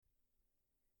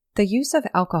The use of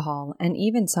alcohol and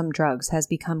even some drugs has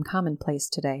become commonplace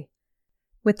today.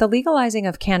 With the legalizing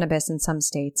of cannabis in some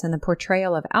states and the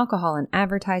portrayal of alcohol in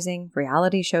advertising,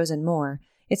 reality shows, and more,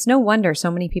 it's no wonder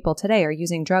so many people today are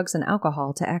using drugs and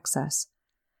alcohol to excess.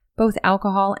 Both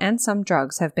alcohol and some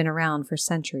drugs have been around for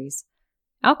centuries.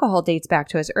 Alcohol dates back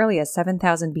to as early as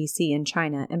 7000 BC in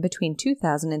China and between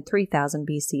 2000 and 3000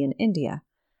 BC in India.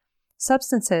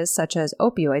 Substances such as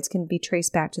opioids can be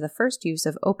traced back to the first use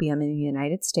of opium in the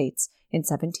United States in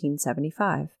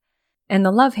 1775. And the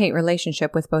love-hate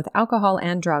relationship with both alcohol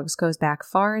and drugs goes back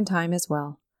far in time as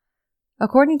well.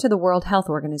 According to the World Health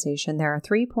Organization, there are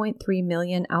 3.3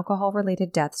 million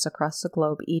alcohol-related deaths across the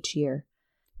globe each year.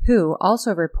 WHO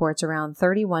also reports around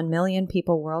 31 million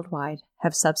people worldwide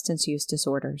have substance use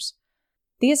disorders.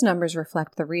 These numbers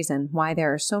reflect the reason why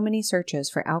there are so many searches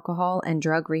for alcohol and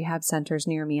drug rehab centers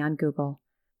near me on Google.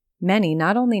 Many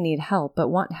not only need help, but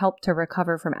want help to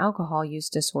recover from alcohol use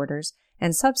disorders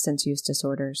and substance use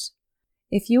disorders.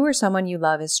 If you or someone you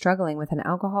love is struggling with an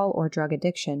alcohol or drug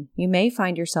addiction, you may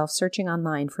find yourself searching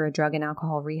online for a drug and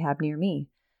alcohol rehab near me.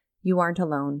 You aren't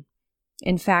alone.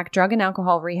 In fact, drug and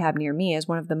alcohol rehab near me is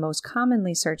one of the most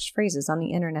commonly searched phrases on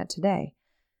the internet today.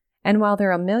 And while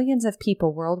there are millions of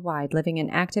people worldwide living in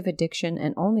active addiction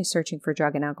and only searching for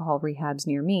drug and alcohol rehabs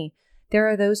near me, there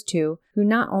are those too who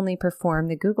not only perform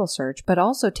the Google search but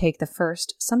also take the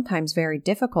first, sometimes very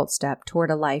difficult step toward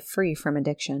a life free from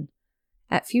addiction.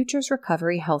 At Futures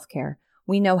Recovery Healthcare,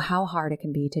 we know how hard it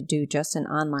can be to do just an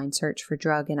online search for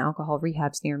drug and alcohol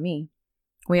rehabs near me.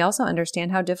 We also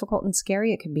understand how difficult and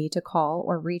scary it can be to call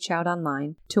or reach out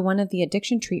online to one of the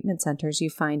addiction treatment centers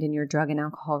you find in your drug and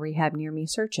alcohol rehab near me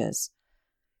searches.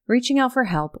 Reaching out for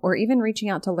help or even reaching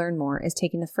out to learn more is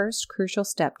taking the first crucial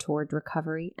step toward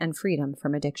recovery and freedom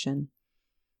from addiction.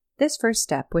 This first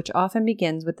step, which often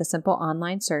begins with the simple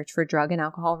online search for drug and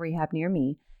alcohol rehab near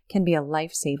me, can be a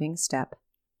life-saving step.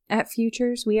 At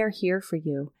Futures, we are here for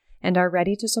you and are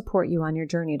ready to support you on your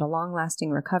journey to long-lasting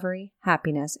recovery,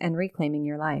 happiness, and reclaiming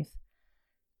your life.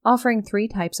 Offering 3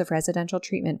 types of residential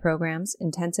treatment programs,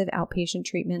 intensive outpatient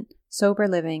treatment, sober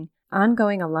living,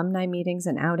 ongoing alumni meetings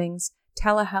and outings,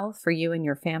 telehealth for you and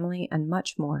your family, and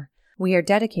much more, we are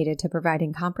dedicated to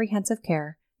providing comprehensive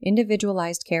care,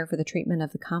 individualized care for the treatment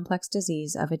of the complex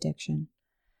disease of addiction.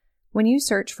 When you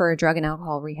search for a drug and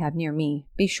alcohol rehab near me,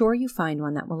 be sure you find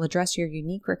one that will address your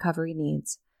unique recovery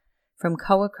needs. From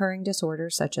co-occurring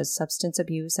disorders such as substance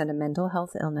abuse and a mental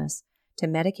health illness, to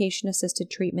medication-assisted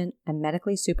treatment and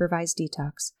medically supervised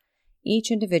detox,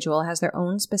 each individual has their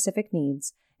own specific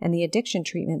needs, and the addiction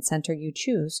treatment center you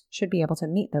choose should be able to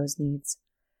meet those needs.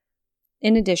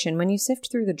 In addition, when you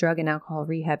sift through the drug and alcohol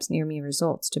rehabs near me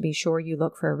results, to be sure you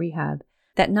look for a rehab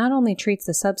that not only treats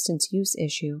the substance use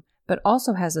issue, but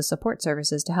also has the support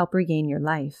services to help regain your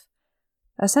life.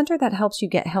 A center that helps you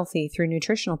get healthy through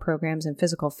nutritional programs and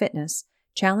physical fitness,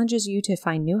 challenges you to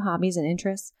find new hobbies and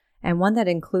interests, and one that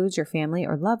includes your family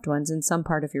or loved ones in some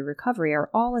part of your recovery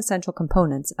are all essential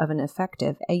components of an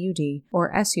effective AUD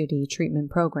or SUD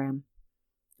treatment program.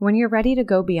 When you're ready to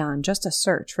go beyond just a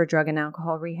search for drug and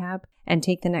alcohol rehab and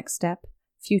take the next step,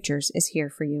 Futures is here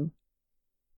for you.